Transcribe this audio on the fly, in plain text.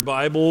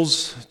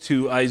Bibles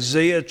to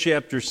Isaiah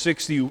chapter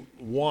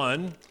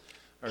 61.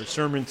 Our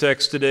sermon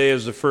text today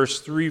is the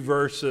first three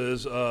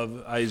verses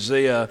of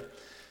Isaiah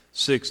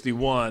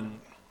 61.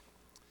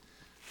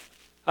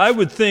 I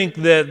would think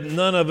that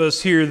none of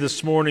us here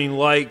this morning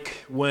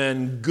like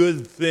when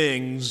good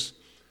things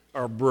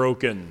are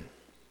broken.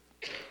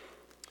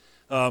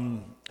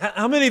 How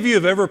many of you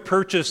have ever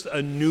purchased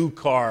a new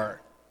car?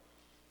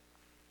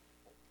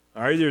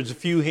 All right, there's a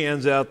few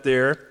hands out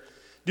there.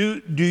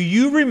 Do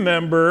you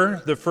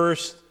remember the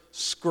first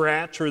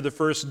scratch or the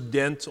first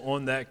dent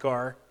on that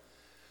car?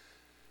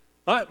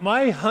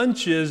 My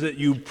hunch is that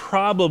you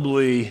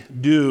probably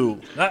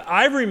do.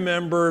 I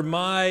remember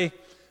my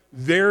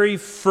very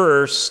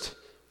first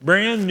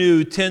brand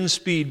new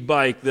 10-speed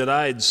bike that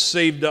I had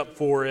saved up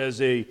for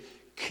as a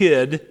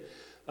kid.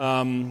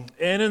 And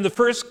in the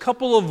first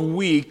couple of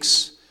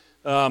weeks,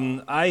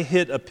 I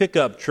hit a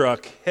pickup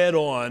truck head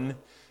on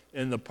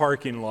in the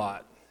parking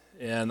lot.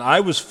 And I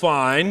was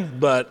fine,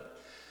 but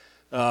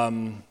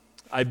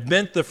I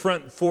bent the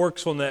front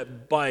forks on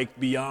that bike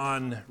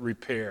beyond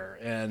repair.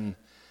 And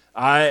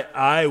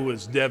I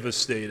was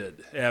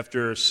devastated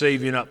after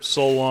saving up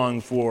so long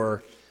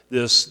for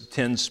this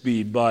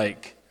 10-speed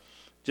bike.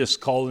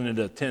 Just calling it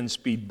a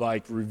 10-speed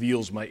bike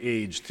reveals my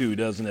age too,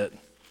 doesn't it?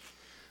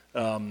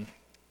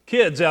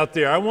 Kids out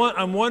there,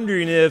 I'm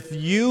wondering if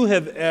you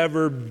have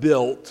ever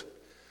built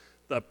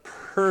the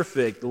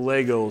perfect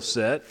Lego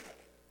set,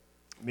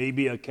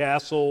 maybe a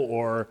castle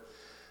or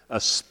a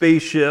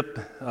spaceship,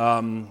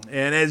 and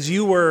as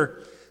you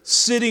were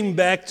sitting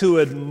back to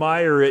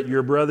admire it,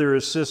 your brother or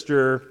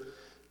sister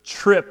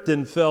tripped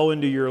and fell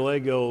into your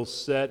Lego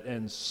set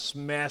and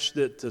smashed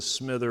it to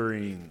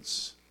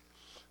smithereens.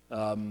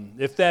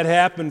 If that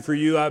happened for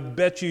you, I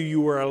bet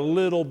you were a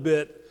little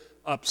bit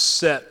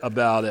upset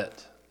about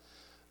it.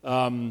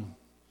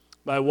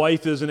 My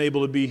wife isn't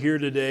able to be here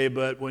today,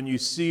 but when you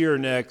see her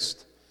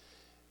next,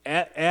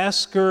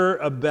 ask her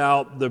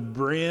about the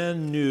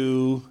brand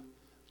new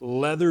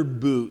leather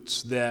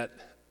boots that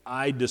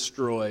I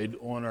destroyed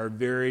on our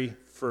very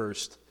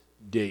first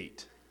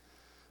date.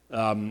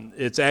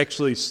 It's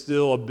actually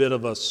still a bit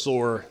of a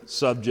sore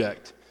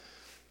subject.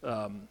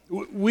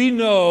 We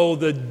know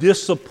the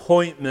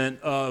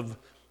disappointment of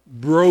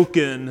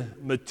broken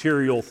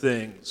material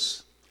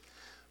things.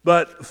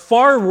 But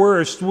far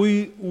worse,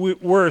 we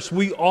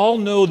all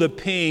know the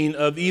pain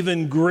of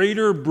even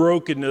greater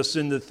brokenness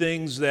in the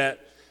things that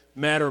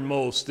matter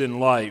most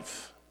in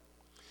life.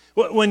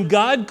 When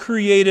God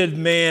created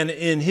man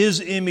in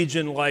his image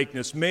and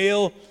likeness,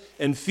 male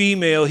and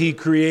female, he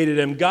created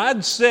him.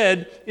 God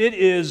said it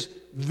is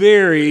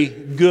very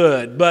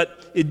good,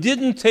 but it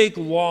didn't take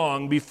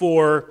long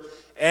before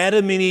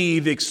Adam and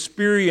Eve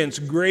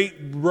experienced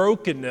great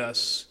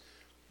brokenness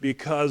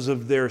because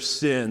of their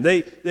sin.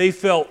 They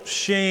felt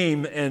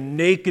shame and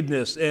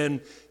nakedness, and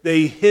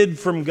they hid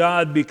from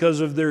God because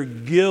of their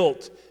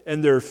guilt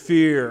and their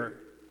fear.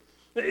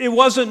 It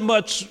wasn't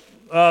much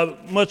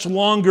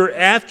longer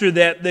after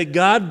that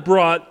God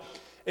brought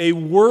a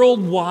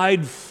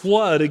worldwide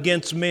flood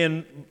against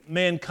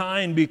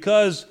mankind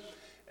because,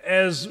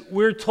 as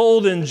we're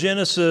told in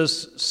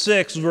Genesis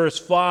 6, verse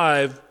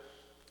 5,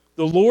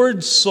 the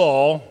Lord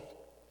saw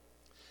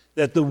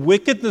that the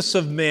wickedness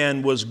of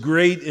man was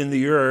great in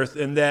the earth,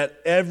 and that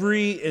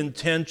every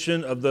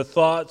intention of the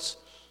thoughts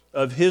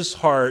of his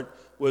heart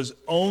was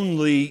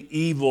only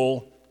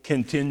evil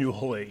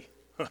continually.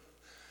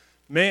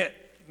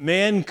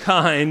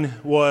 Mankind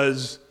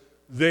was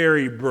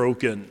very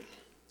broken.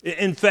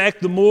 In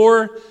fact, the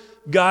more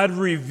God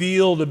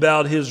revealed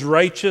about his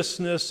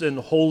righteousness and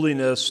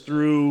holiness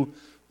through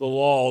the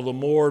law, the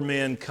more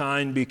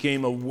mankind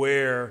became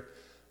aware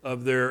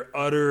of their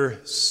utter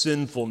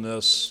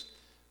sinfulness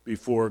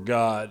before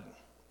God.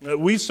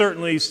 We've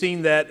certainly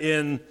seen that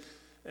and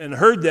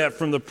heard that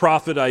from the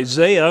prophet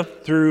Isaiah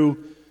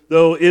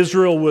though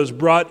Israel was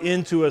brought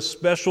into a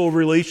special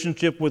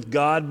relationship with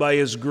God by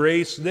his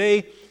grace,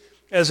 they,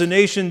 as a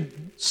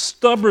nation,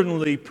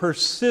 stubbornly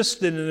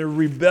persisted in a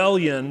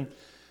rebellion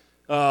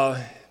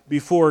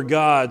before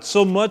God,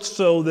 so much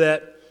so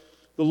that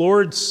the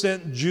Lord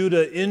sent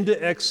Judah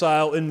into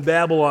exile in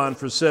Babylon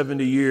for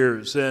 70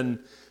 years. And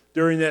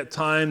during that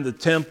time, the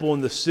temple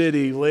and the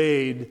city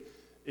laid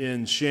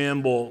in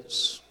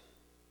shambles.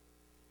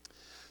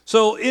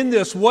 So in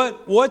this,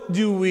 what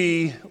do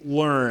we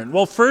learn?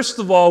 Well, first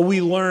of all,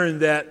 we learn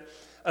that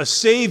a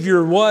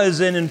Savior was,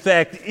 and in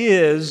fact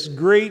is,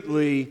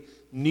 greatly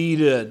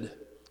needed.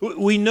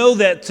 We know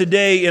that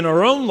today in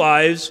our own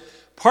lives,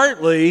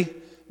 partly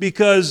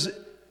because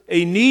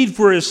a need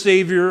for a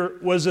Savior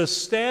was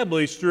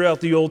established throughout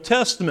the Old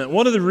Testament.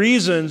 One of the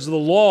reasons the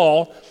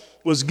law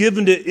was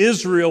given to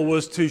Israel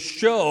was to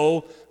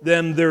show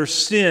them their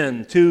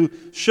sin, to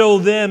show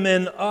them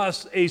and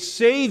us a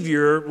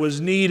Savior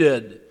was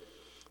needed.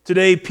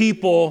 Today,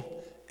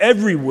 people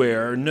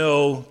everywhere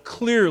know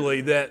clearly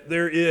that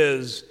there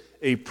is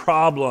a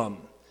problem.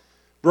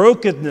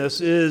 Brokenness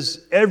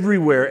is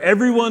everywhere.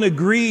 Everyone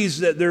agrees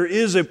that there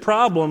is a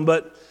problem,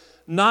 but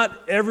not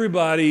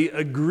everybody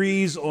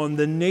agrees on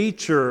the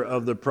nature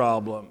of the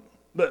problem.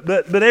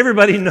 But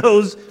everybody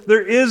knows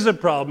there is a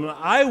problem.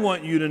 I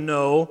want you to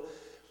know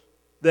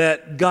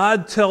that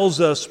God tells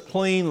us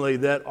plainly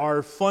that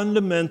our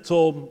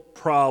fundamental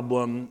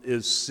problem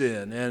is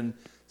sin. And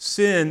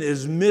sin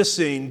is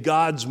missing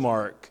God's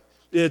mark.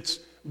 It's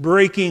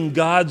breaking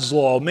God's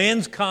law.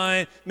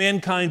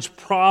 Mankind's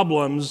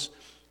problems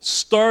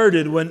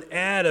started when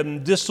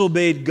Adam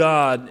disobeyed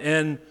God,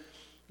 and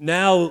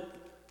now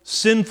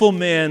sinful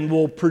man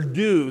will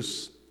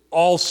produce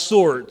all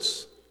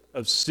sorts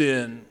of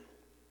sin.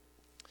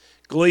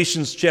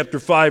 Galatians chapter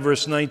 5,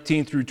 verse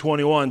 19 through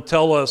 21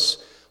 tell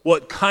us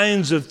what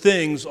kinds of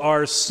things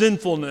our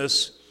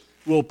sinfulness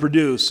will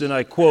produce. And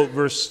I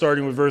quote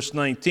starting with verse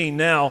 19.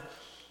 Now,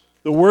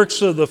 the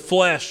works of the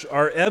flesh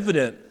are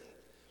evident: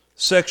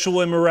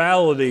 sexual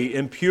immorality,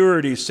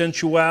 impurity,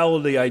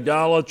 sensuality,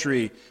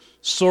 idolatry,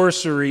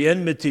 sorcery,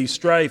 enmity,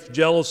 strife,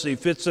 jealousy,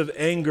 fits of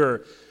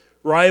anger,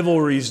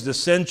 rivalries,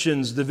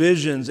 dissensions,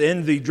 divisions,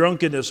 envy,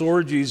 drunkenness,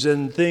 orgies,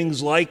 and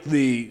things like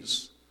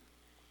these.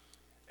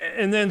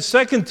 And then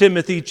 2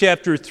 Timothy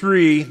chapter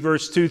 3,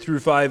 verse 2 through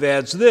 5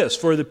 adds this: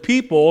 for the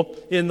people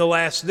in the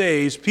last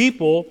days,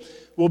 people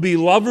will be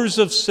lovers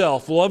of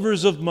self,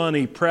 lovers of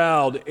money,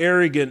 proud,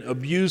 arrogant,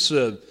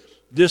 abusive,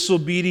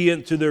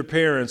 disobedient to their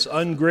parents,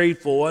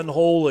 ungrateful,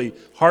 unholy,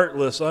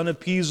 heartless,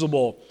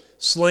 unappeasable,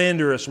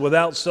 slanderous,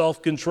 without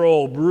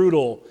self-control,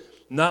 brutal,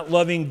 not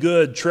loving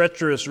good,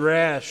 treacherous,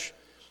 rash,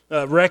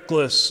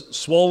 reckless,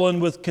 swollen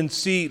with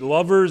conceit,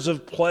 lovers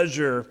of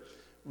pleasure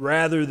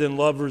rather than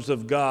lovers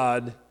of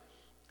God,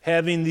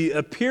 having the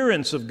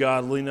appearance of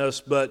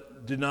godliness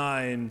but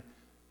denying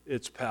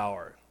its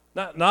power.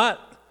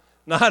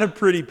 Not a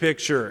pretty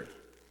picture.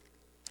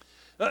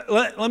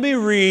 Let me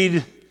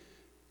read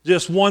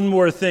just one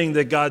more thing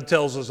that God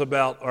tells us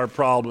about our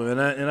problem.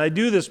 And I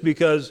do this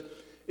because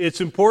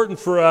it's important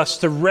for us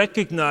to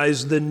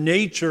recognize the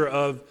nature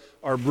of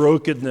our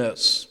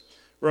brokenness.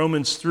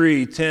 Romans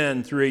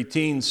 3:10 through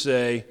 18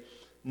 say,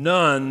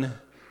 none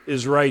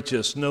is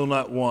righteous, no,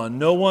 not one.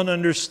 No one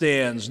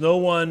understands, no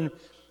one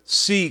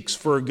seeks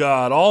for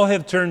God. All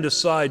have turned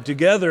aside.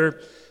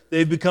 Together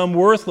they've become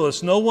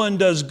worthless. No one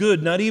does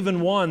good, not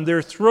even one.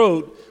 Their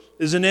throat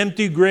is an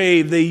empty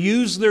grave. They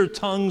use their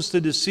tongues to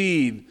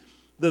deceive.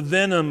 The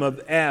venom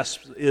of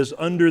asps is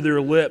under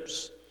their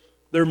lips.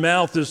 Their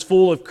mouth is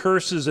full of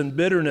curses and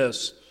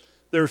bitterness.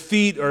 Their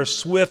feet are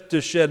swift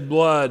to shed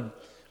blood.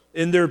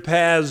 In their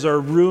paths are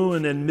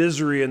ruin and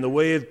misery, and the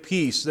way of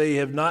peace they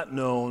have not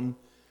known.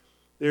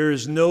 There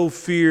is no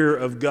fear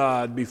of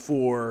God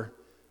before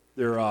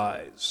their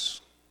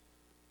eyes.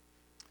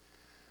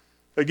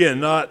 Again,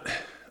 not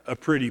a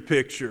pretty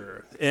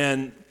picture.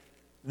 And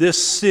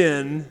this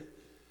sin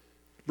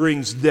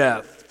brings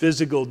death,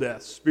 physical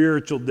death,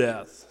 spiritual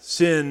death.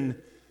 Sin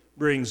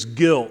brings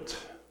guilt,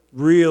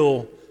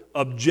 real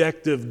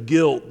objective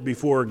guilt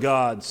before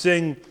God.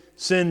 Sin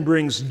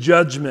brings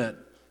judgment.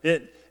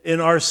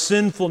 In our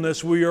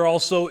sinfulness, we are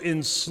also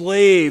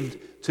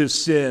enslaved to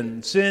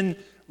sin. Sin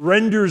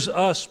renders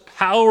us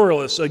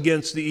powerless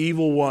against the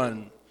evil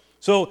one.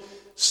 So,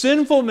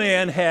 sinful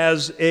man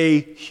has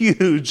a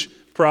huge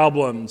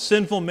problem.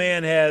 Sinful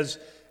man has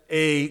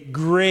a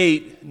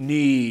great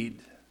need.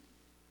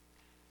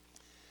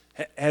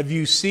 Have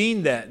you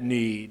seen that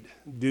need?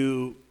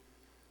 Do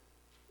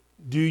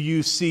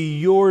you see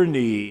your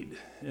need?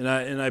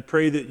 And I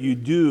pray that you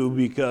do,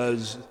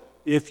 because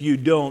if you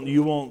don't,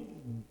 you won't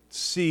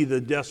see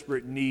the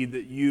desperate need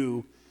that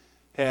you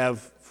have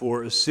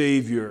for a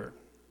Savior.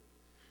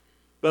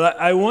 But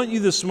I want you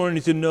this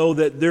morning to know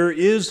that there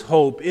is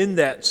hope in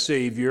that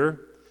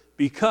Savior,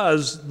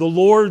 because the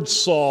Lord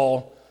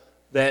saw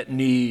that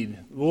need.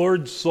 The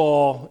Lord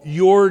saw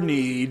your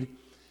need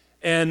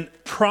and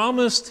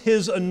promised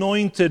His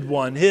anointed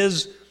one,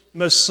 His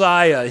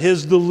Messiah,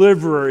 His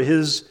deliverer,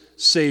 His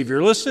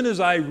Savior. Listen as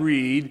I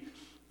read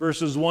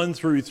verses 1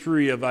 through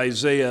 3 of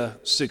Isaiah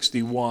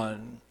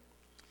 61.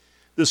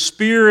 The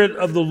Spirit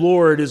of the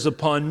Lord is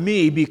upon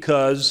me,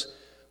 because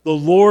the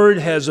Lord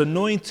has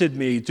anointed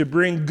me to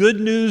bring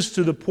good news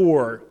to the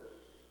poor.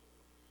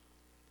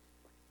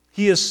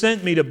 He has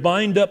sent me to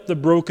bind up the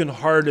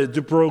brokenhearted,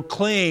 to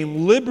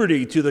proclaim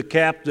liberty to the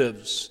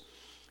captives,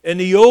 and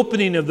the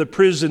opening of the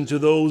prison to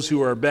those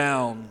who are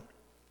bound,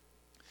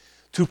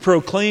 to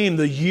proclaim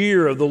the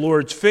year of the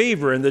Lord's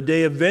favor and the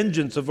day of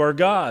vengeance of our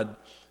God,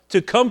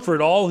 to comfort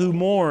all who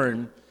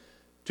mourn,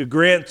 to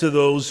grant to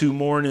those who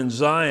mourn in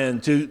Zion,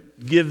 to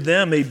give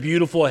them a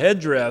beautiful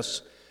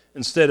headdress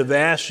instead of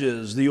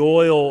ashes, the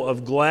oil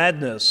of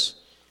gladness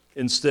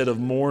instead of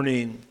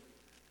mourning,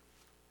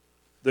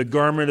 the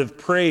garment of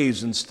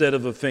praise instead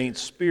of a faint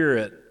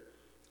spirit,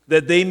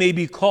 that they may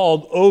be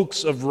called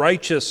oaks of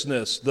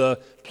righteousness, the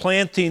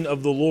planting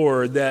of the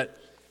Lord, that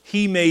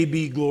He may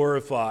be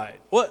glorified.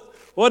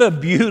 What a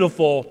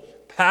beautiful,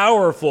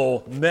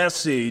 powerful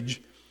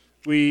message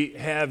we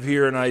have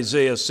here in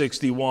Isaiah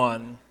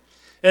 61.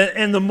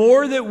 And the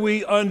more that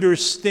we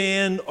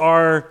understand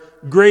our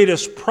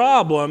greatest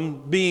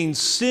problem, being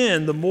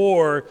sin, the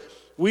more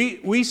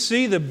we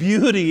see the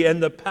beauty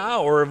and the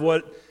power of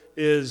what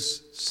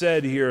is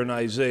said here in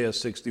Isaiah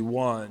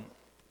 61.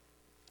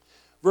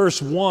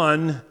 Verse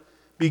 1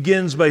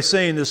 begins by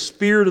saying, "The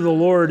Spirit of the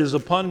Lord is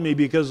upon me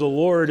because the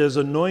Lord has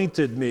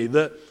anointed me."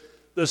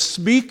 The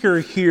speaker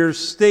here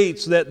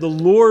states that the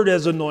Lord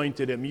has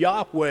anointed him.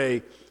 Yahweh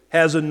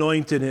has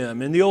anointed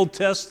him. In the Old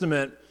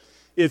Testament,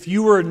 if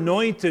you were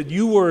anointed,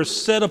 you were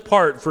set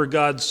apart for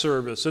God's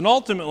service. And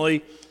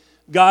ultimately,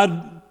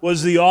 God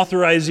was the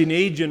authorizing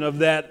agent of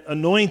that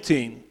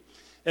anointing.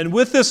 And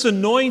with this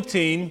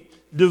anointing,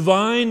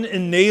 divine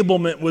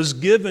enablement was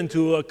given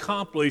to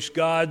accomplish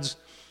God's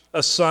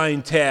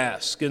assigned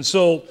task. And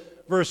so,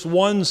 verse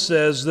 1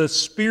 says, "The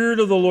Spirit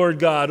of the Lord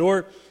God,"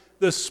 or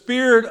 "the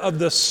Spirit of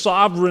the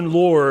sovereign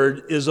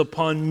Lord is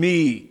upon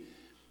me."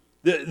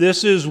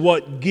 This is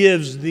what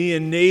gives the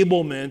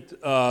enablement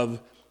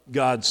of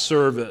God's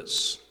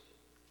service.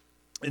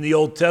 In the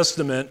Old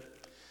Testament,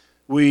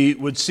 we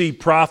would see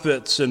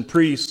prophets and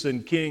priests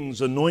and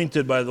kings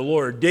anointed by the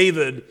Lord.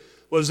 David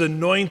was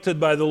anointed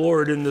by the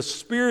Lord, and the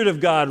Spirit of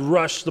God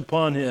rushed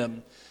upon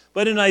him.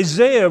 But in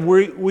Isaiah,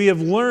 we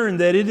have learned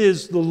that it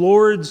is the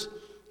Lord's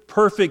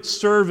perfect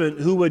servant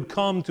who would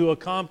come to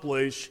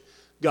accomplish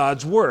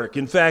God's work.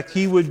 In fact,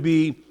 he would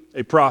be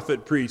a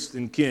prophet, priest,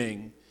 and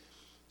king.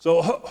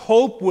 So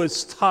hope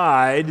was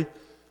tied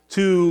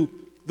to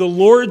the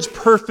Lord's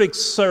perfect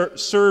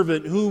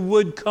servant who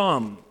would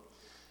come.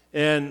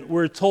 And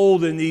we're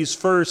told in these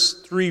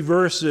first 3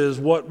 verses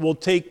what will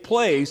take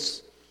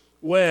place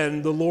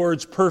when the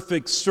Lord's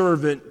perfect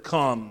servant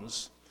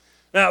comes.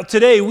 Now,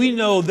 today we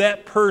know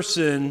that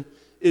person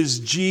is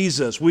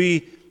Jesus.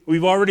 We've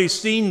already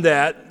seen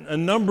that a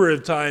number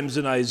of times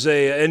in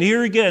Isaiah. And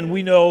here again,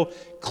 we know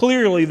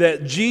clearly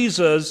that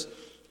Jesus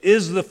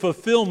is the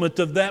fulfillment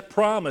of that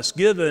promise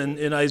given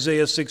in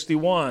Isaiah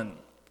 61.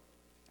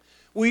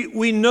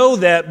 We know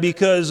that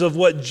because of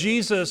what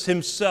Jesus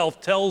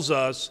himself tells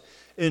us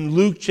in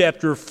Luke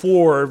chapter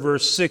 4,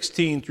 verse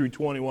 16 through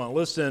 21.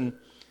 Listen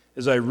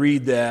as I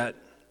read that.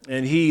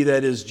 "And he,"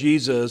 that is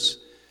Jesus,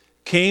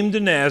 "came to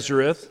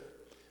Nazareth,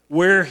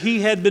 where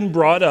he had been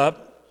brought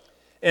up,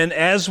 and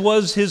as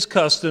was his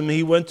custom,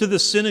 he went to the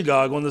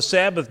synagogue on the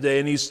Sabbath day,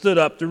 and he stood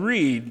up to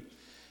read.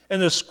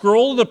 And the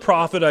scroll of the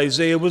prophet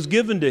Isaiah was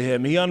given to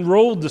him. He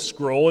unrolled the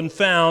scroll and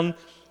found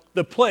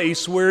the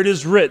place where it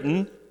is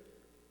written,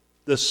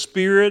 'The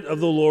Spirit of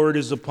the Lord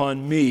is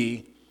upon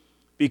me,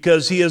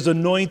 because he has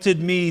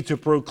anointed me to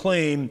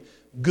proclaim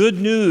good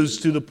news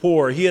to the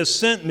poor. He has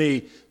sent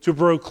me to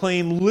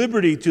proclaim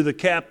liberty to the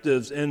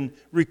captives and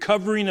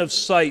recovering of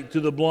sight to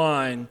the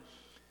blind,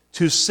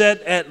 to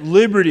set at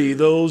liberty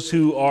those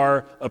who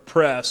are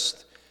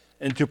oppressed,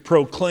 and to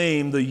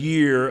proclaim the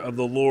year of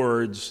the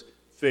Lord's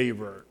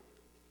favor.'"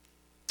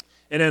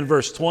 And then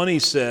verse 20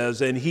 says,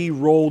 "And he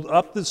rolled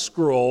up the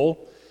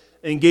scroll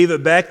and gave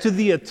it back to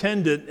the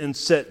attendant and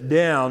sat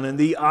down. And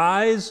the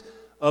eyes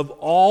of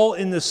all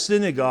in the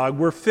synagogue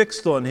were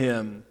fixed on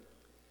him.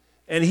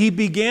 And he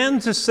began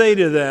to say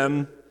to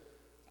them,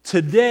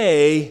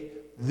 'Today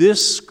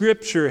this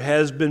scripture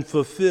has been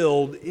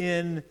fulfilled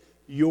in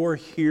your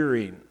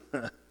hearing.'"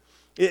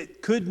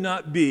 It could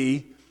not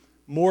be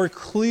more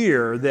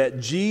clear that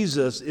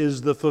Jesus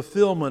is the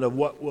fulfillment of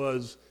what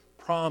was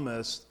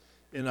promised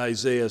in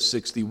Isaiah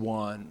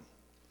 61.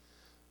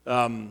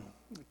 A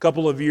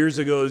couple of years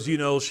ago, as you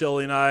know,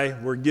 Shelley and I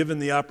were given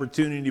the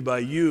opportunity by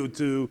you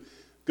to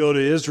go to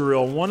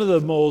Israel. One of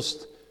the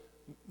most,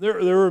 there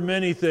were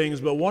many things,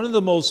 but one of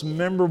the most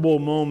memorable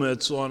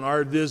moments on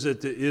our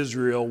visit to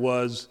Israel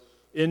was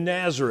in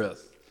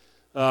Nazareth.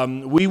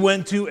 We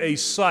went to a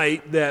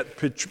site that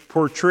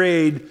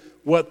portrayed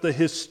what the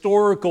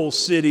historical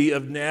city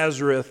of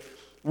Nazareth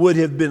would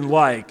have been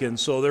like. And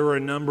so there were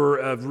a number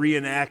of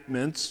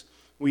reenactments.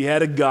 We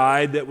had a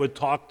guide that would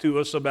talk to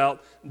us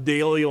about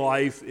daily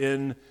life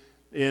in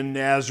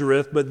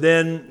Nazareth. But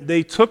then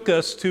they took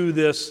us to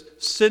this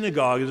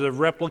synagogue. It's a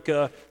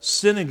replica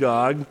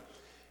synagogue.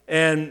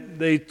 And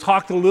they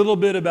talked a little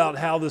bit about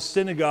how the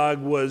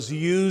synagogue was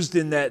used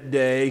in that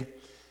day.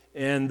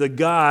 And the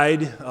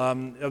guide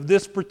of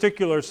this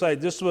particular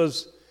site,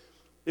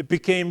 it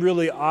became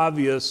really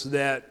obvious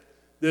that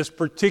this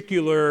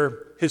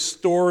particular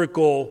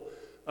historical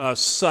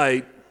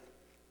site,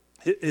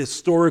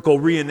 historical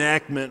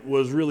reenactment,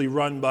 was really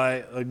run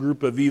by a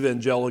group of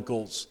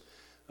evangelicals.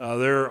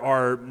 There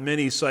are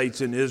many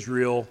sites in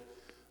Israel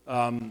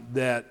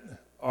that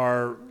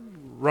are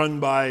run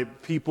by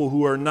people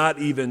who are not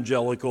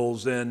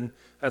evangelicals, and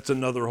that's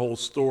another whole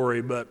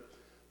story. But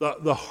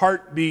the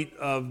heartbeat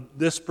of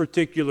this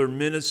particular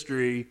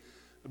ministry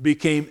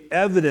became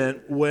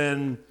evident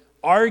when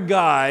our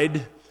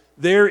guide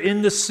there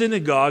in the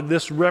synagogue,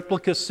 this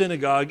replica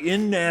synagogue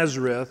in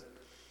Nazareth,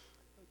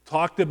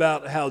 talked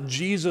about how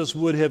Jesus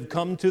would have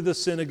come to the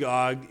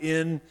synagogue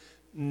in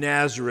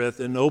Nazareth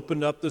and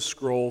opened up the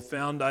scroll,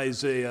 found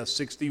Isaiah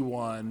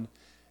 61,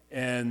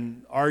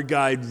 and our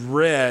guide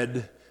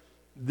read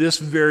this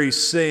very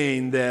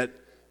saying that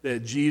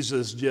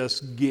Jesus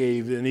just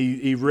gave, and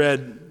he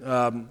read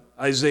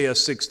Isaiah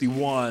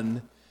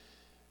 61.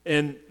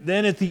 And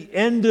then at the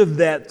end of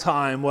that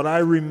time, what I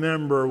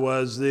remember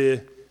was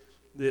the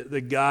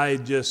guy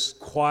just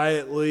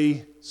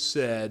quietly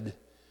said,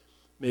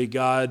 May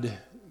God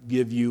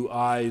give you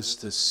eyes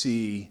to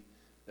see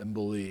and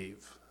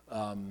believe.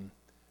 And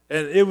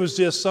it was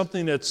just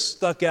something that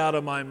stuck out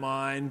of my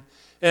mind.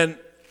 And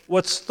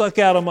what stuck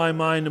out of my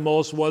mind the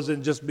most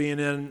wasn't just being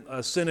in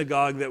a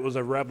synagogue that was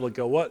a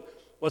replica. What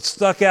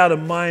stuck out of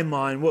my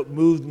mind, what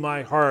moved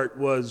my heart,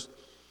 was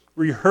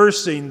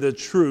rehearsing the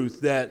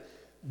truth that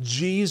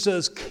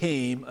Jesus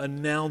came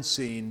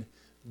announcing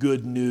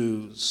good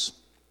news.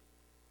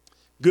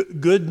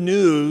 Good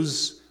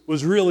news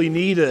was really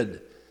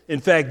needed. In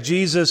fact,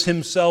 Jesus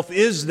himself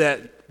is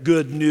that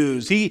good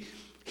news.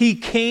 He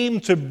came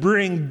to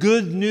bring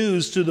good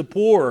news to the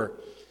poor.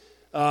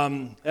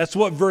 That's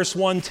what verse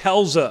 1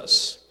 tells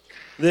us.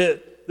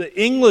 The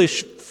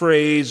English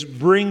phrase,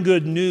 bring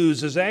good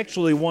news, is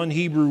actually one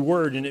Hebrew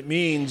word, and it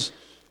means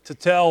to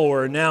tell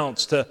or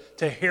announce, to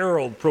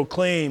herald,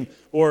 proclaim,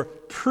 or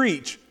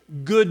preach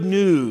good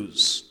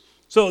news.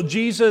 So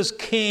Jesus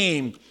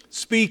came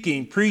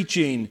speaking,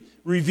 preaching,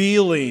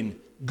 revealing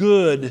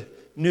good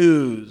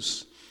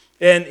news.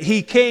 And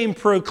he came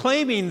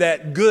proclaiming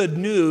that good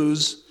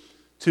news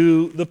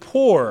to the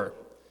poor.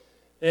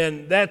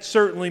 And that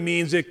certainly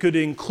means it could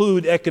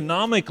include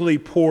economically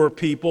poor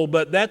people,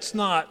 but that's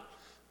not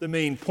the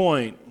main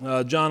point.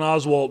 John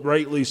Oswalt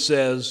rightly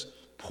says,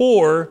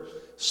 poor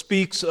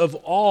speaks of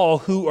all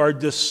who are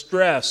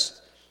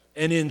distressed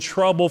and in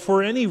trouble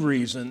for any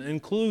reason,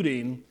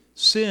 including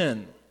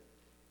sin.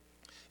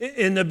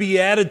 In the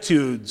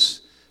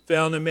Beatitudes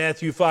found in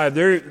Matthew 5,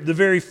 the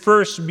very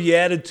first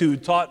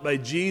Beatitude taught by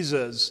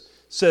Jesus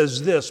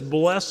says this,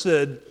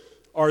 blessed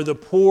are the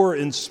poor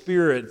in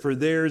spirit, for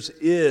theirs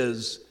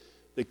is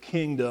the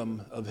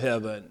kingdom of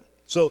heaven.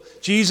 So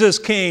Jesus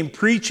came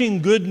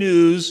preaching good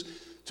news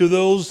to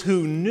those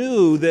who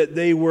knew that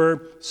they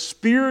were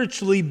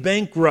spiritually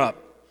bankrupt.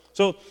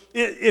 So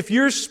if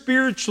you're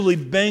spiritually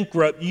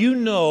bankrupt, you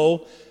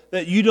know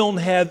that you don't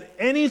have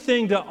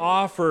anything to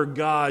offer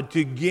God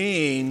to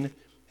gain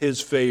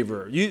his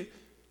favor.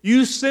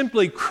 You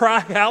simply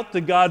cry out to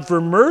God for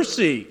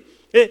mercy.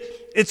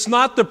 It's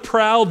not the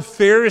proud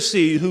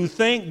Pharisee who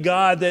thanked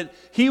God that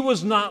he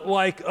was not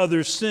like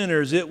other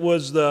sinners. It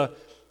was the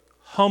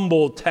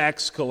humble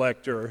tax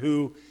collector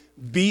who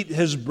beat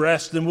his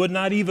breast and would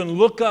not even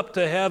look up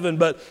to heaven,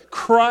 but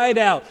cried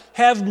out,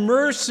 have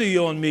mercy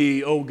on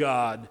me, O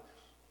God,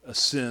 a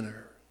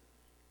sinner.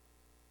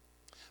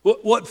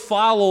 What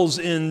follows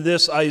in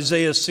this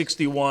Isaiah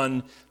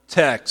 61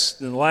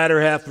 text, in the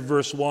latter half of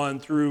verse 1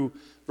 through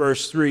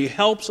verse 3,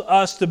 helps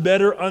us to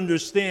better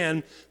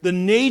understand the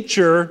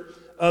nature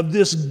of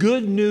this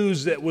good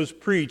news that was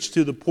preached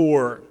to the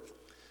poor.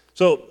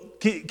 So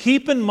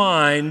keep in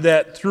mind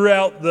that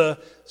throughout the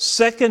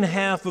second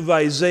half of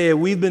Isaiah,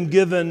 we've been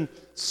given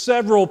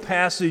several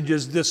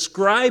passages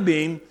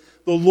describing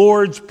the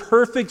Lord's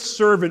perfect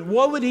servant.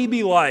 What would he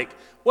be like?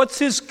 What's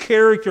his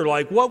character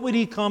like? What would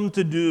he come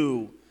to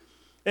do?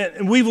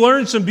 And we've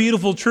learned some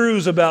beautiful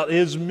truths about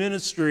his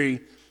ministry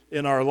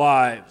in our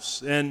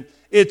lives. And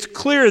it's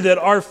clear that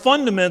our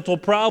fundamental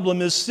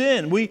problem is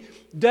sin. We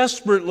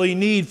desperately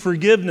need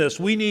forgiveness.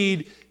 We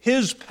need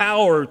his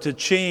power to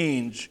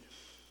change.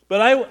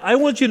 But I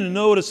want you to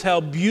notice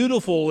how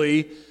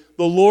beautifully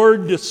the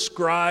Lord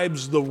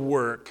describes the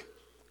work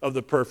of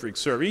the perfect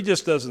servant. He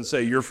just doesn't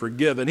say you're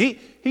forgiven.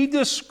 He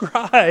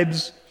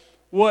describes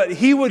what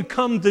he would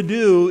come to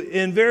do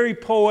in very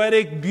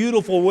poetic,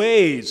 beautiful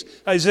ways.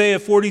 Isaiah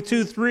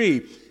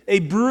 42:3, a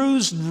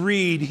bruised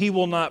reed he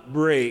will not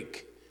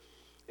break,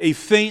 a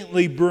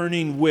faintly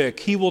burning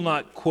wick he will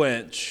not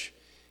quench.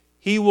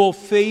 He will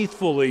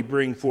faithfully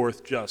bring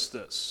forth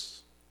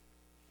justice.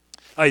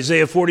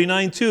 Isaiah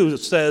 49:2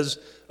 says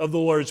of the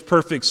Lord's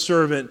perfect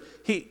servant,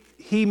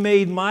 He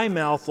made my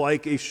mouth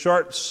like a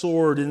sharp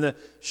sword. In the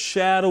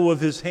shadow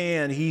of his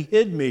hand he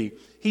hid me.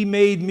 He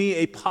made me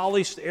a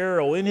polished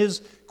arrow. In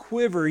his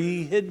quiver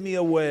he hid me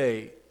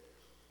away.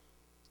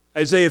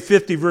 Isaiah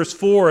 50 verse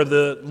 4 of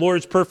the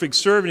Lord's perfect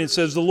servant, it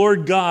says, the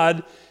Lord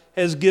God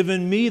has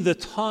given me the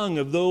tongue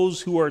of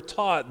those who are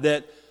taught,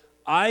 that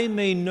I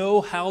may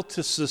know how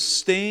to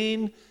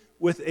sustain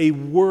with a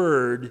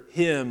word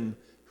him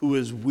who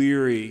is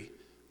weary.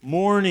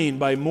 Morning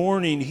by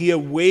morning he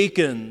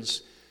awakens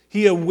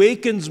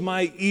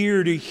my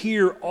ear to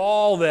hear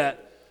all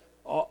that,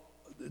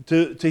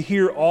 to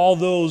hear all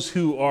those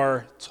who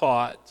are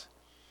taught.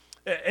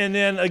 And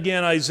then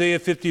again, Isaiah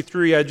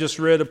 53, I just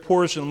read a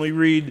portion. We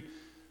read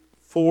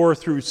 4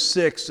 through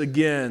 6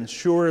 again.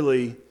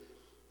 Surely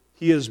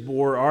he has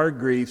bore our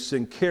griefs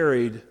and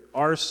carried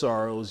our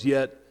sorrows,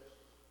 yet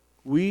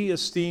we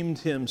esteemed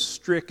him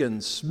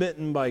stricken,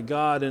 smitten by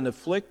God, and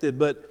afflicted.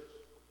 But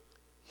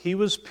he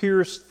was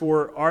pierced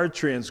for our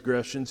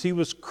transgressions. He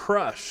was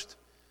crushed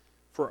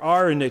for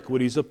our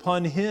iniquities.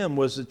 Upon him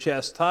was the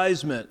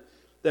chastisement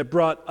that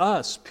brought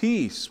us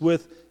peace.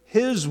 With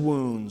his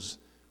wounds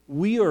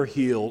we are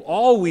healed.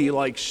 All we,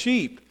 like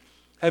sheep,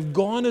 have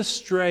gone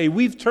astray.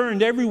 We've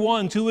turned every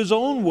one to his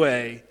own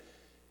way,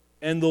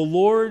 and the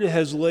Lord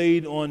has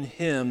laid on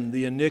him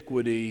the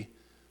iniquity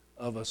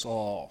of us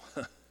all.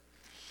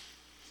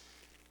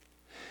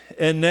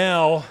 And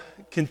now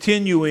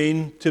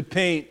continuing to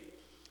paint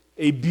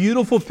a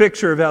beautiful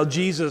picture of how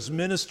Jesus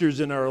ministers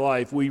in our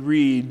life, we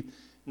read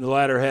in the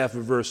latter half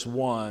of verse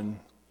 1,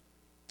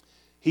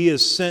 He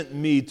has sent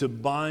me to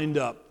bind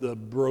up the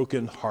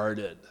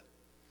brokenhearted.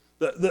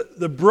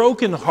 The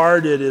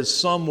brokenhearted is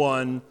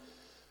someone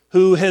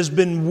who has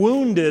been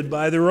wounded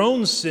by their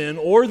own sin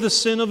or the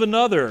sin of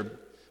another.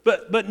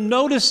 But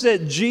notice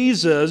that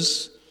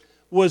Jesus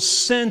was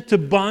sent to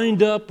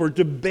bind up or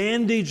to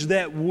bandage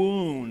that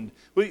wound.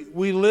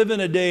 We live in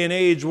a day and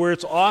age where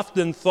it's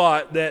often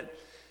thought that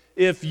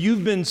if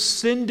you've been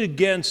sinned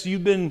against,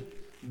 you've been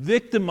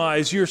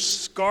victimized, you're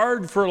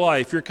scarred for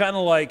life. You're kind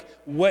of like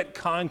wet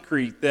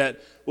concrete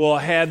that will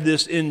have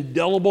this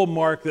indelible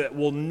mark that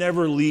will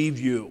never leave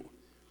you.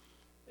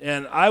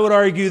 And I would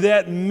argue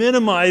that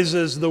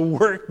minimizes the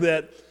work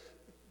that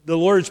the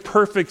Lord's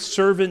perfect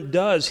servant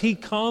does. He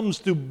comes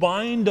to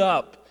bind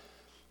up.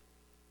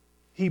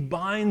 He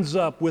binds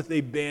up with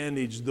a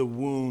bandage the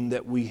wound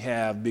that we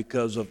have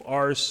because of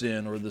our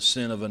sin or the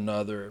sin of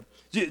another.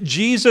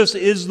 Jesus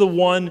is the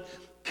one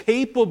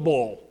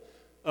capable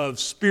of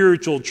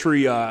spiritual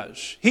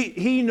triage.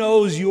 He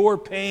knows your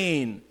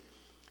pain.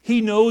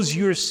 He knows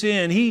your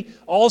sin. He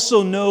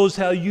also knows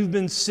how you've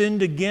been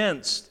sinned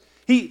against.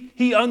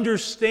 He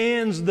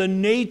understands the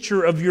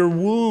nature of your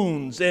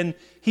wounds, and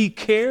He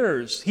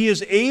cares. He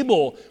is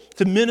able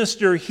to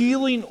minister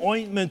healing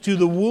ointment to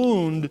the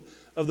wound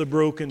of the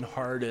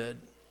brokenhearted.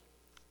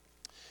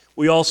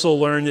 We also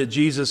learn that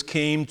Jesus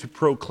came to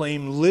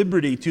proclaim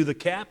liberty to the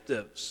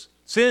captives.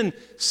 Sin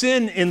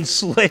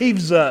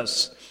enslaves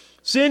us.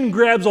 Sin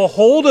grabs a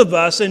hold of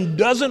us and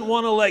doesn't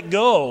want to let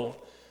go.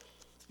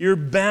 You're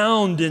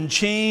bound and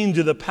chained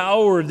to the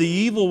power of the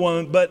evil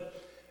one, but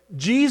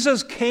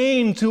Jesus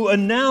came to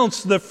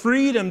announce the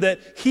freedom that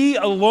He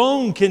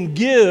alone can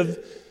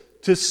give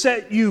to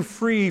set you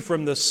free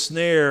from the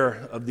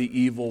snare of the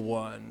evil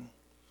one.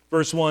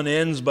 Verse 1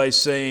 ends by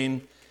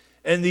saying,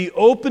 and the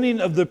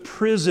opening of the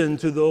prison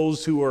to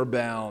those who are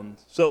bound.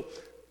 So,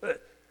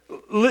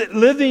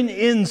 living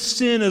in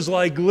sin is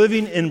like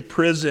living in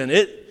prison.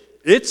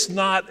 It's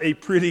not a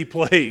pretty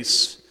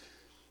place.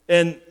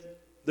 And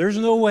there's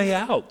no way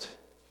out.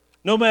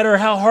 No matter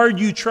how hard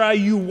you try,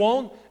 you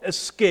won't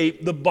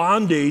escape the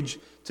bondage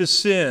to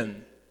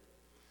sin.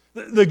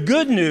 The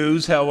good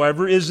news,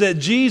 however, is that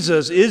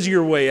Jesus is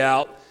your way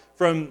out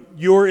from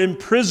your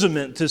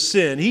imprisonment to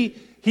sin.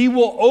 He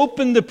will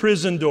open the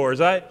prison doors.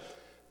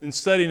 In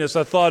studying this,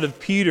 I thought of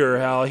Peter,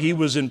 how he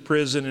was in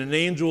prison, and an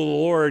angel of the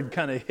Lord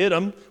kind of hit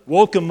him,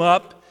 woke him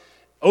up,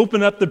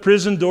 opened up the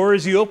prison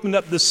doors. He opened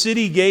up the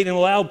city gate and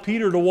allowed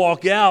Peter to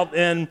walk out.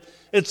 And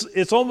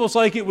it's almost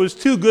like it was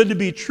too good to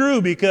be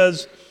true,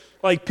 because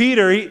like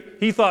Peter,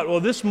 he thought, well,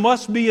 this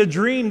must be a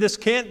dream. This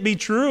can't be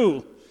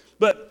true.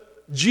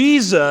 But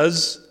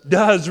Jesus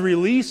does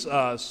release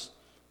us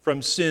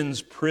from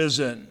sin's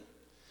prison.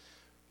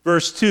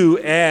 Verse 2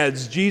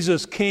 adds,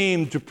 Jesus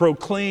came to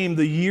proclaim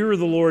the year of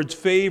the Lord's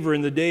favor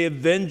and the day of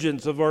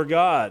vengeance of our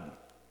God.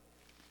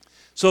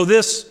 So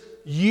this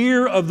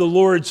year of the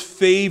Lord's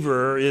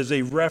favor is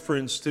a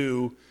reference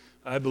to,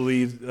 I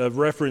believe, a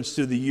reference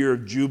to the year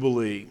of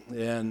Jubilee.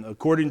 And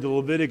according to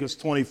Leviticus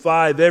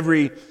 25,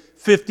 every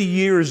 50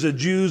 years the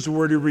Jews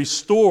were to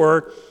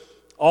restore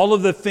all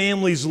of the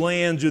family's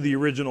land to the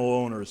original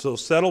owner. So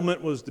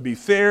settlement was to be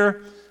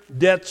fair,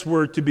 debts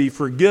were to be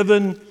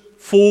forgiven,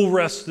 full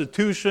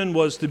restitution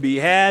was to be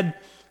had,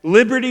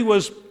 liberty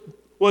was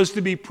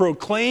to be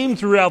proclaimed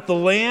throughout the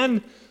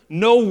land,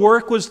 no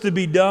work was to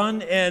be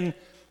done, and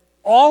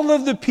all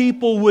of the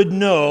people would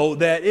know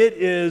that it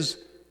is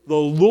the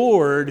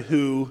Lord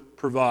who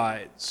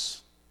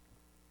provides.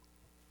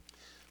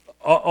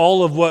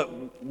 All of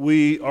what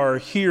we are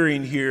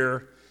hearing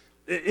here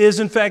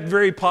is in fact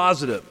very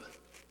positive.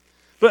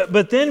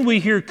 But then we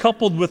hear,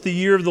 coupled with the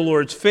year of the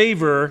Lord's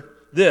favor,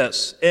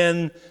 this,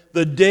 and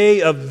the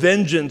day of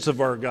vengeance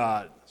of our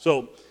God.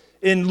 So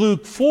in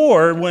Luke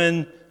 4,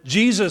 when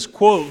Jesus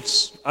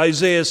quotes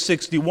Isaiah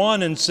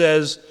 61 and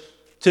says,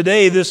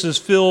 today this is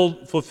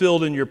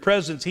fulfilled in your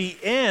presence, he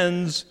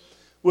ends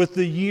with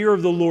the year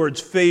of the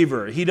Lord's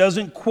favor. He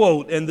doesn't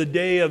quote, and the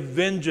day of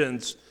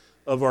vengeance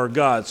of our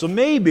God. So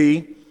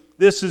maybe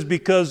this is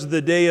because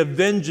the day of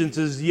vengeance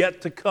is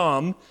yet to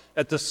come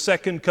at the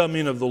second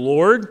coming of the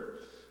Lord.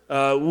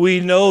 We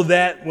know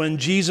that when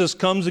Jesus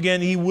comes again,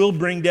 He will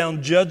bring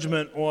down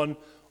judgment on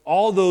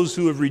all those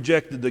who have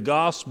rejected the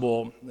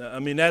gospel. I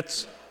mean,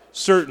 that's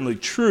certainly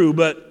true,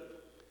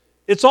 but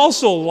it's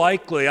also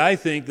likely, I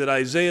think, that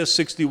Isaiah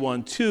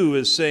 61:2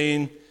 is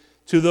saying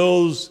to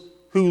those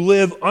who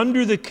live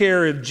under the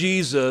care of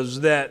Jesus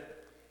that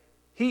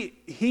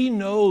He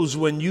knows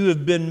when you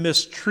have been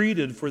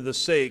mistreated for the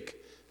sake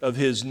of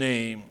His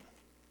name.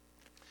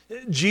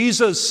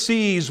 Jesus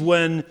sees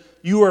when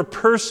you are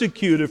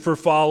persecuted for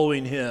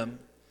following Him.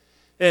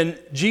 And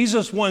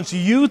Jesus wants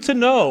you to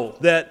know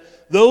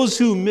that those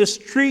who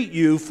mistreat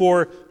you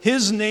for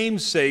His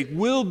name's sake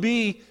will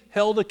be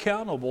held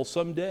accountable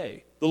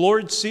someday. The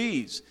Lord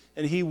sees,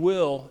 and He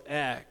will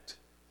act.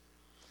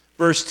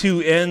 Verse 2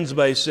 ends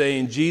by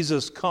saying,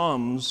 Jesus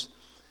comes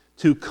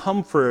to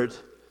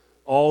comfort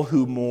all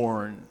who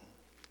mourn.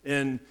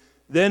 And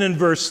then in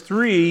verse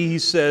 3, he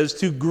says,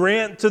 to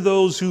grant to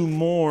those who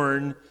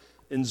mourn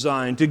in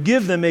Zion, to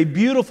give them a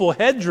beautiful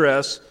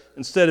headdress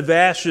instead of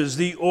ashes,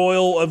 the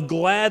oil of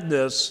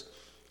gladness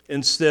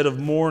instead of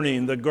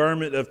mourning, the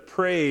garment of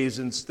praise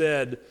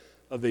instead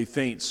of a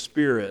faint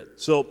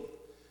spirit. So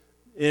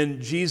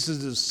in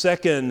Jesus'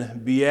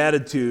 second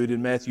beatitude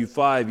in Matthew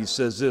 5, he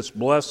says this,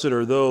 blessed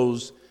are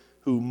those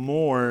who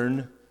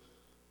mourn,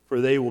 for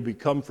they will be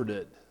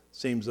comforted.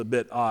 Seems a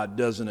bit odd,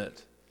 doesn't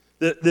it?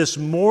 This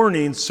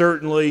mourning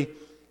certainly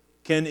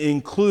can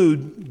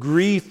include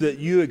grief that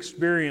you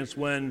experience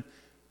when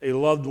a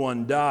loved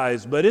one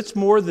dies, but it's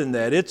more than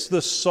that. It's the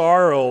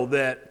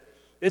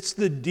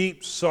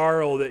deep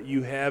sorrow that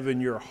you have in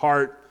your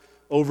heart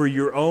over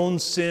your own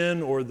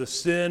sin or the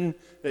sin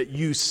that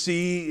you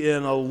see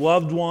in a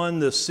loved one,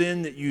 the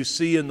sin that you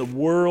see in the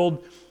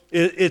world.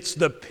 It's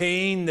the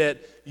pain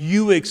that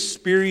you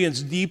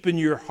experience deep in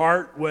your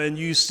heart when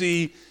you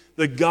see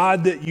the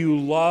God that you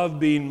love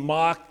being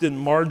mocked and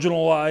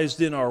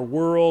marginalized in our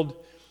world.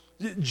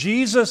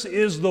 Jesus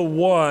is the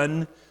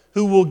one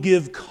who will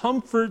give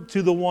comfort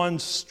to the one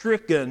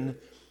stricken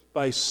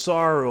by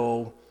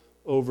sorrow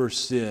over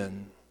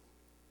sin.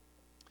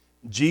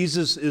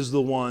 Jesus is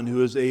the one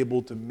who is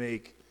able to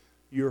make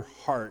your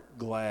heart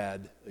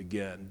glad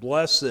again.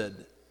 Blessed,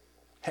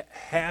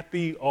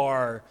 happy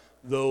are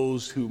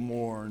those who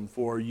mourn,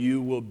 for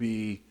you will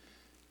be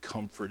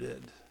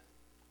comforted.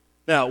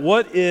 Now,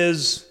 what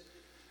is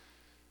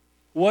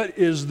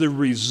the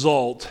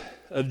result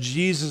of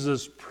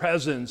Jesus'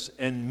 presence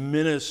and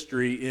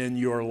ministry in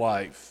your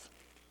life?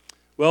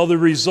 Well, the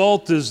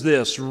result is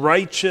this: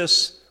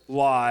 righteous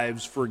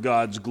lives for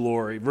God's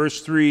glory.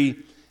 Verse 3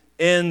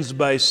 ends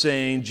by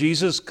saying,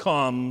 Jesus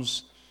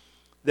comes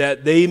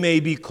that they may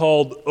be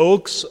called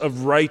oaks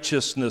of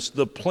righteousness,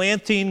 the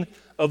planting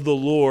of the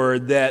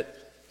Lord, that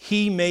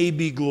he may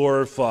be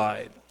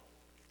glorified.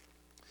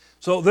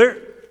 So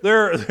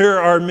there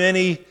are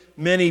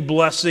many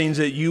blessings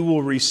that you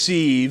will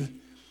receive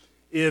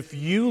if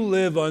you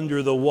live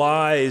under the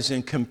wise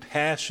and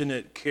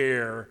compassionate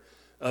care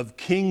of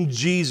King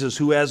Jesus,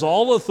 who has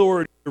all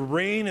authority to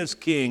reign as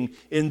king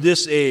in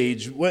this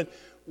age.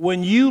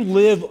 When you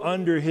live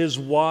under his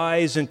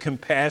wise and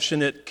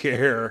compassionate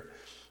care,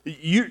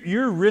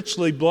 you're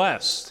richly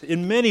blessed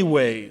in many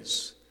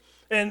ways.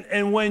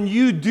 And when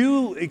you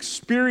do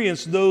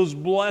experience those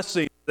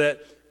blessings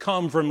that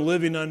come from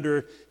living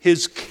under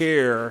his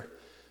care,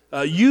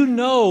 you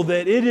know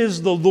that it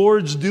is the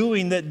Lord's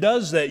doing that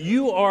does that.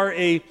 You are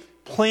a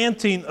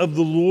planting of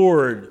the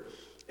Lord,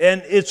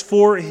 and it's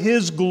for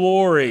his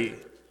glory.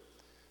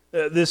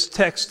 This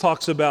text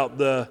talks about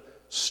the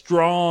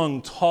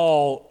strong,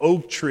 tall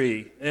oak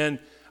tree, and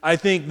I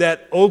think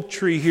that oak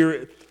tree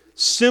here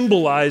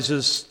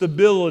symbolizes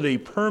stability,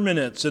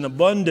 permanence, and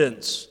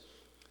abundance.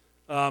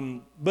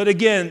 But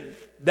again,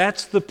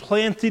 that's the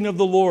planting of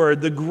the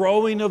Lord, the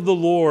growing of the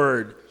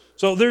Lord.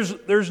 So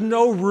there's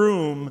no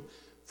room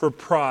for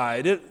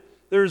pride.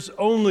 There's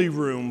only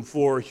room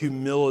for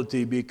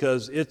humility,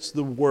 because it's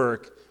the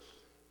work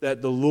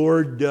that the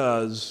Lord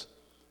does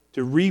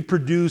to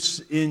reproduce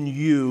in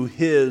you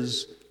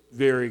his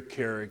very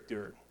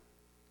character.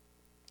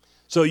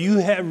 So you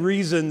have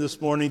reason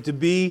this morning to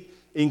be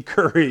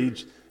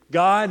encouraged.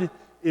 God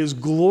is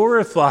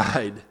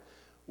glorified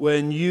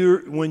when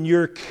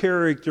your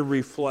character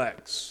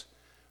reflects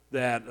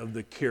that of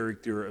the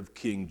character of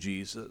King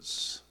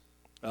Jesus.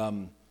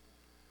 I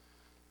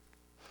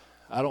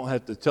don't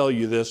have to tell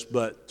you this,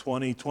 but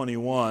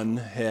 2021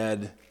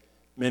 had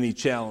many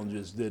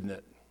challenges, didn't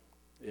it?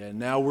 And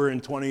now we're in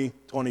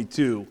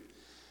 2022.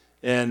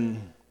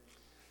 And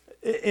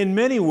in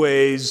many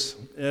ways,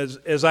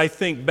 as I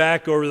think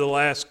back over the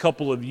last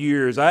couple of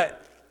years,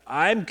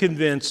 I'm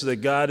convinced that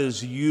God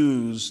has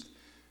used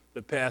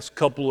the past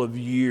couple of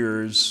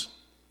years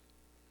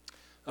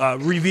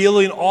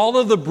revealing all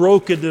of the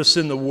brokenness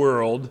in the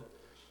world,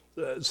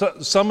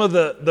 some of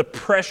the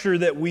pressure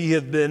that we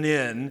have been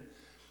in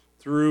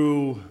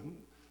through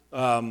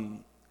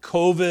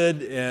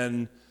COVID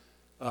and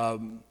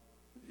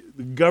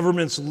the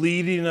government's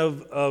leading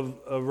of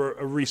a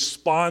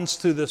response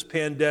to this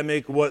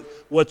pandemic,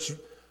 what's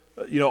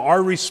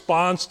our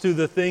response to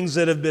the things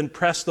that have been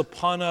pressed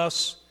upon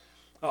us,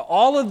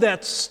 all of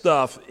that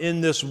stuff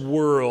in this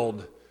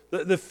world,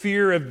 the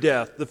fear of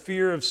death, the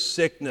fear of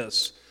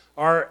sickness,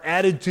 our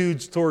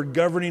attitudes toward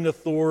governing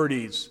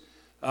authorities,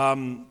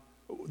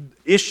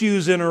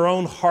 issues in our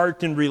own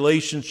heart and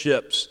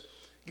relationships.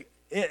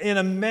 In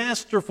a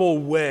masterful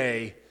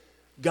way,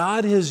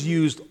 God has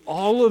used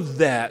all of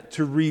that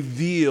to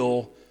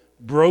reveal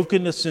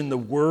brokenness in the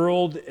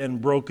world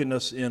and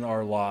brokenness in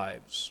our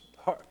lives.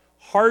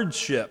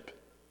 Hardship,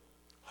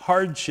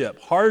 hard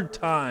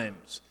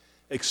times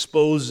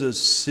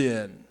exposes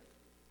sin.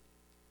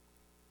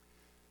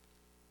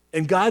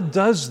 And God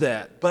does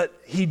that, but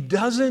he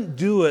doesn't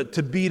do it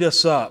to beat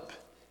us up.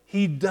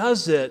 He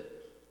does it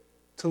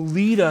to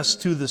lead us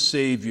to the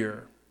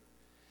Savior.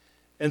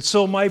 And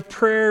so my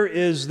prayer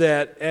is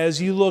that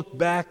as you look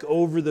back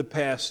over the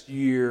past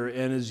year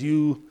and as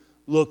you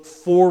look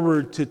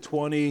forward to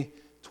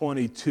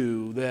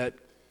 2022, that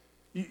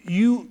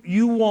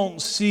you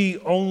won't see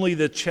only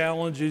the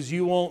challenges,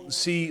 you won't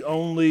see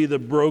only the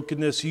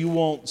brokenness, you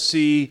won't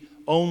see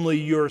only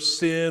your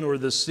sin or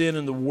the sin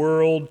in the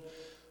world,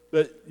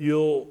 but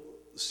you'll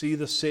see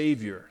the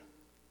Savior.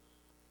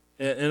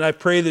 And I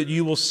pray that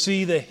you will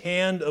see the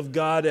hand of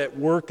God at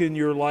work in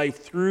your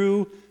life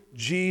through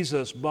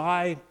Jesus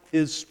by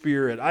His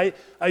Spirit.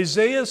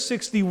 Isaiah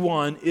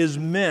 61 is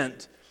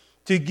meant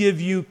to give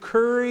you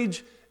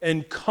courage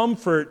and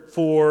comfort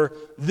for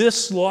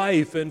this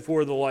life and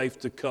for the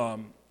life to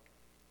come.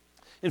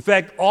 In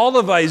fact, all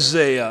of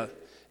Isaiah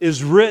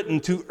is written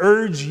to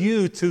urge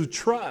you to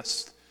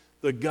trust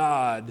the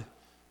God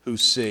who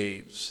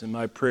saves. And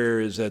my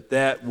prayer is that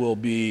that will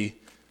be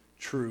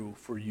true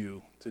for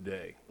you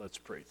today. Let's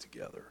pray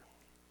together.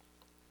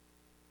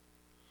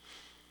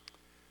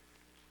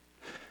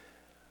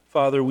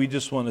 Father, we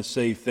just want to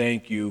say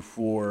thank you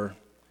for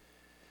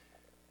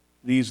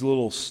these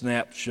little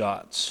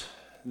snapshots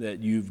that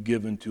you've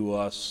given to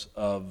us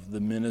of the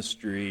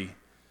ministry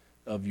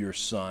of your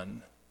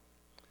Son.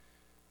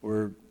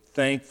 We're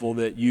thankful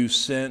that you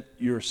sent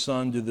your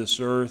Son to this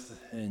earth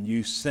and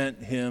you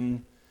sent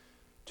him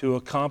to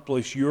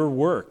accomplish your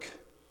work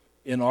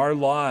in our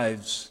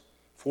lives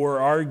for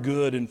our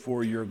good and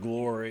for your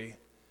glory.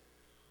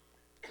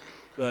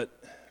 But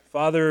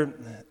Father,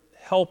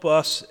 help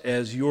us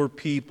as your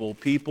people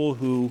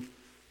who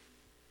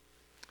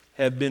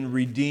have been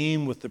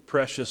redeemed with the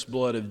precious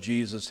blood of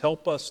Jesus.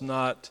 Help us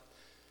not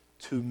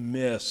to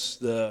miss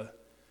the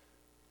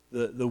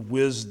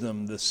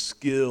wisdom, the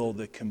skill,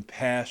 the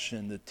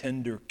compassion, the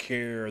tender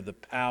care, the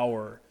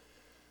power,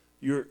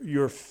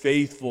 your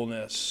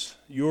faithfulness,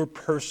 your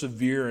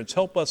perseverance.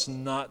 Help us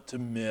not to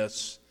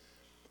miss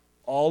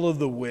all of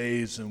the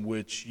ways in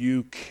which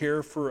you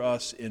care for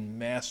us in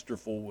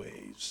masterful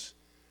ways.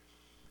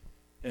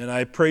 And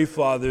I pray,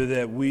 Father,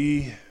 that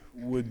we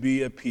would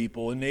be a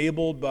people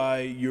enabled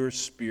by your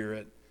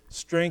Spirit,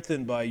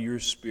 strengthened by your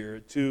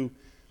Spirit, to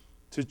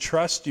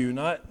trust you,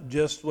 not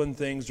just when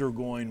things are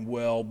going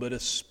well, but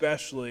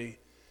especially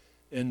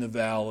in the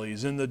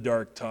valleys, in the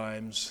dark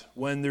times,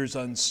 when there's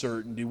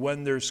uncertainty,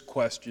 when there's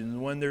questions,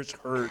 when there's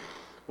hurt,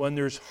 when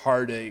there's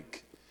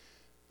heartache.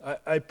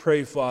 I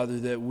pray, Father,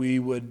 that we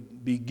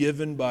would be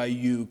given by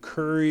you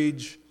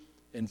courage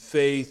and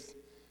faith,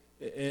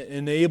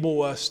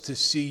 enable us to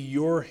see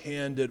your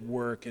hand at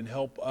work and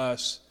help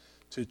us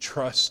to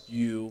trust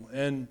you.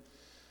 And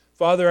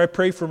Father, I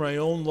pray for my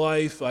own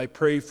life. I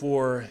pray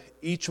for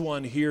each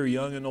one here,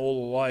 young and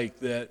old alike,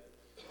 that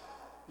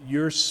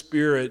your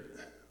Spirit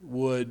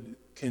would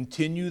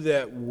continue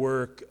that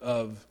work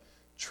of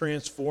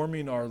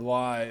transforming our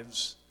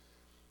lives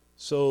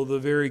so the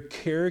very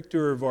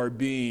character of our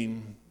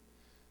being,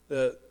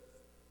 that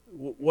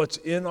what's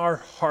in our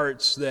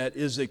hearts that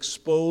is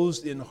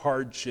exposed in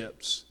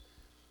hardships,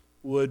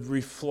 would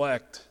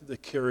reflect the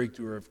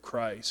character of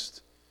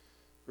Christ.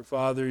 For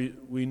Father,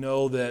 we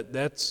know that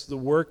that's the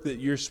work that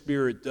your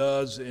Spirit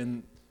does,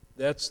 and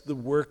that's the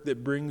work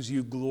that brings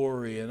you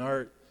glory. And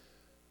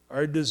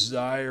our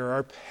desire,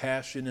 our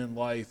passion in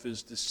life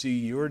is to see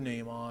your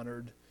name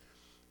honored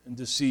and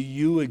to see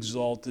you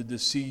exalted, to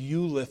see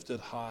you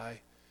lifted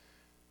high.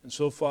 And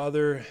so,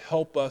 Father,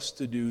 help us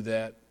to do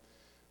that,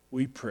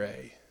 we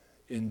pray.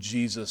 In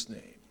Jesus'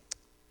 name,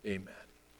 amen.